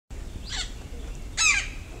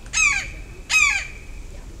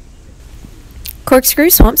Corkscrew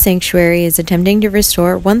Swamp Sanctuary is attempting to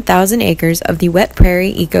restore 1,000 acres of the wet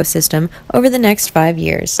prairie ecosystem over the next 5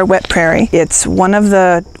 years. Wet prairie, it's one of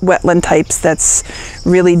the wetland types that's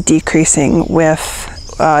really decreasing with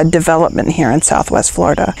development here in Southwest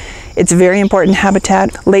Florida. It's a very important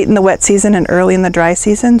habitat late in the wet season and early in the dry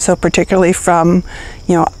season, so particularly from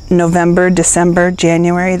November, December,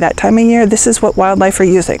 January, that time of year, this is what wildlife are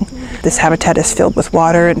using. This habitat is filled with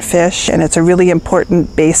water and fish, and it's a really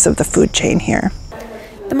important base of the food chain here.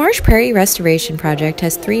 The Marsh Prairie Restoration Project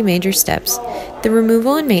has 3 major steps: the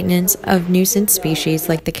removal and maintenance of nuisance species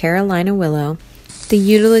like the Carolina willow, the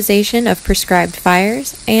utilization of prescribed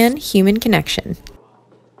fires, and human connection.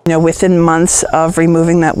 Within months of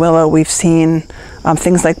removing that willow, we've seen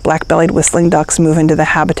things like black-bellied whistling ducks move into the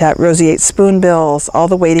habitat, roseate spoonbills, all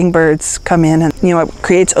the wading birds come in, and it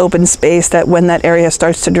creates open space that when that area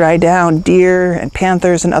starts to dry down, deer and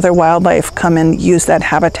panthers and other wildlife come and use that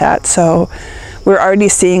habitat. So we're already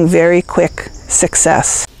seeing very quick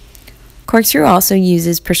success. Corkscrew also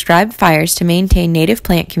uses prescribed fires to maintain native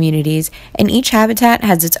plant communities, and each habitat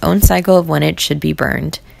has its own cycle of when it should be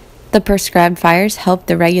burned. The prescribed fires help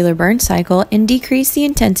the regular burn cycle and decrease the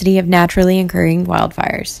intensity of naturally occurring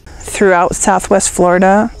wildfires. Throughout Southwest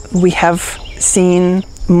Florida, we have seen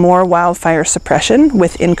more wildfire suppression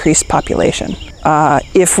with increased population.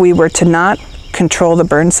 If we were to not control the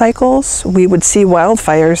burn cycles, we would see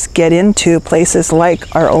wildfires get into places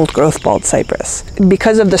like our old growth bald cypress.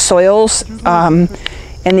 Because of the soils and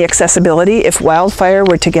the accessibility, if wildfire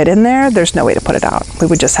were to get in there, there's no way to put it out. We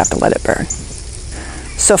would just have to let it burn.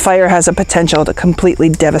 So fire has a potential to completely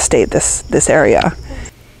devastate this area.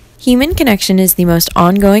 Human connection is the most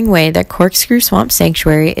ongoing way that Corkscrew Swamp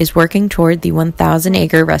Sanctuary is working toward the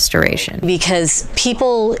 1,000-acre restoration. Because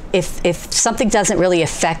people, if something doesn't really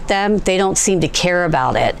affect them, they don't seem to care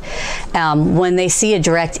about it. When they see a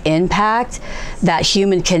direct impact, that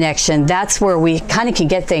human connection, that's where we kind of can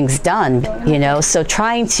get things done, So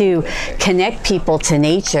trying to connect people to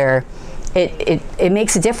nature, it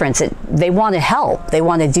makes a difference. They want to help. They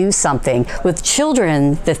want to do something. With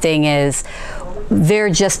children, the thing is, they're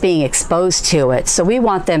just being exposed to it. So we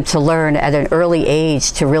want them to learn at an early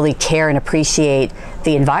age to really care and appreciate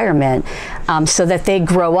the environment, so that they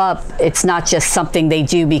grow up. It's not just something they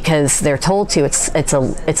do because they're told to.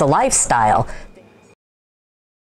 It's a lifestyle.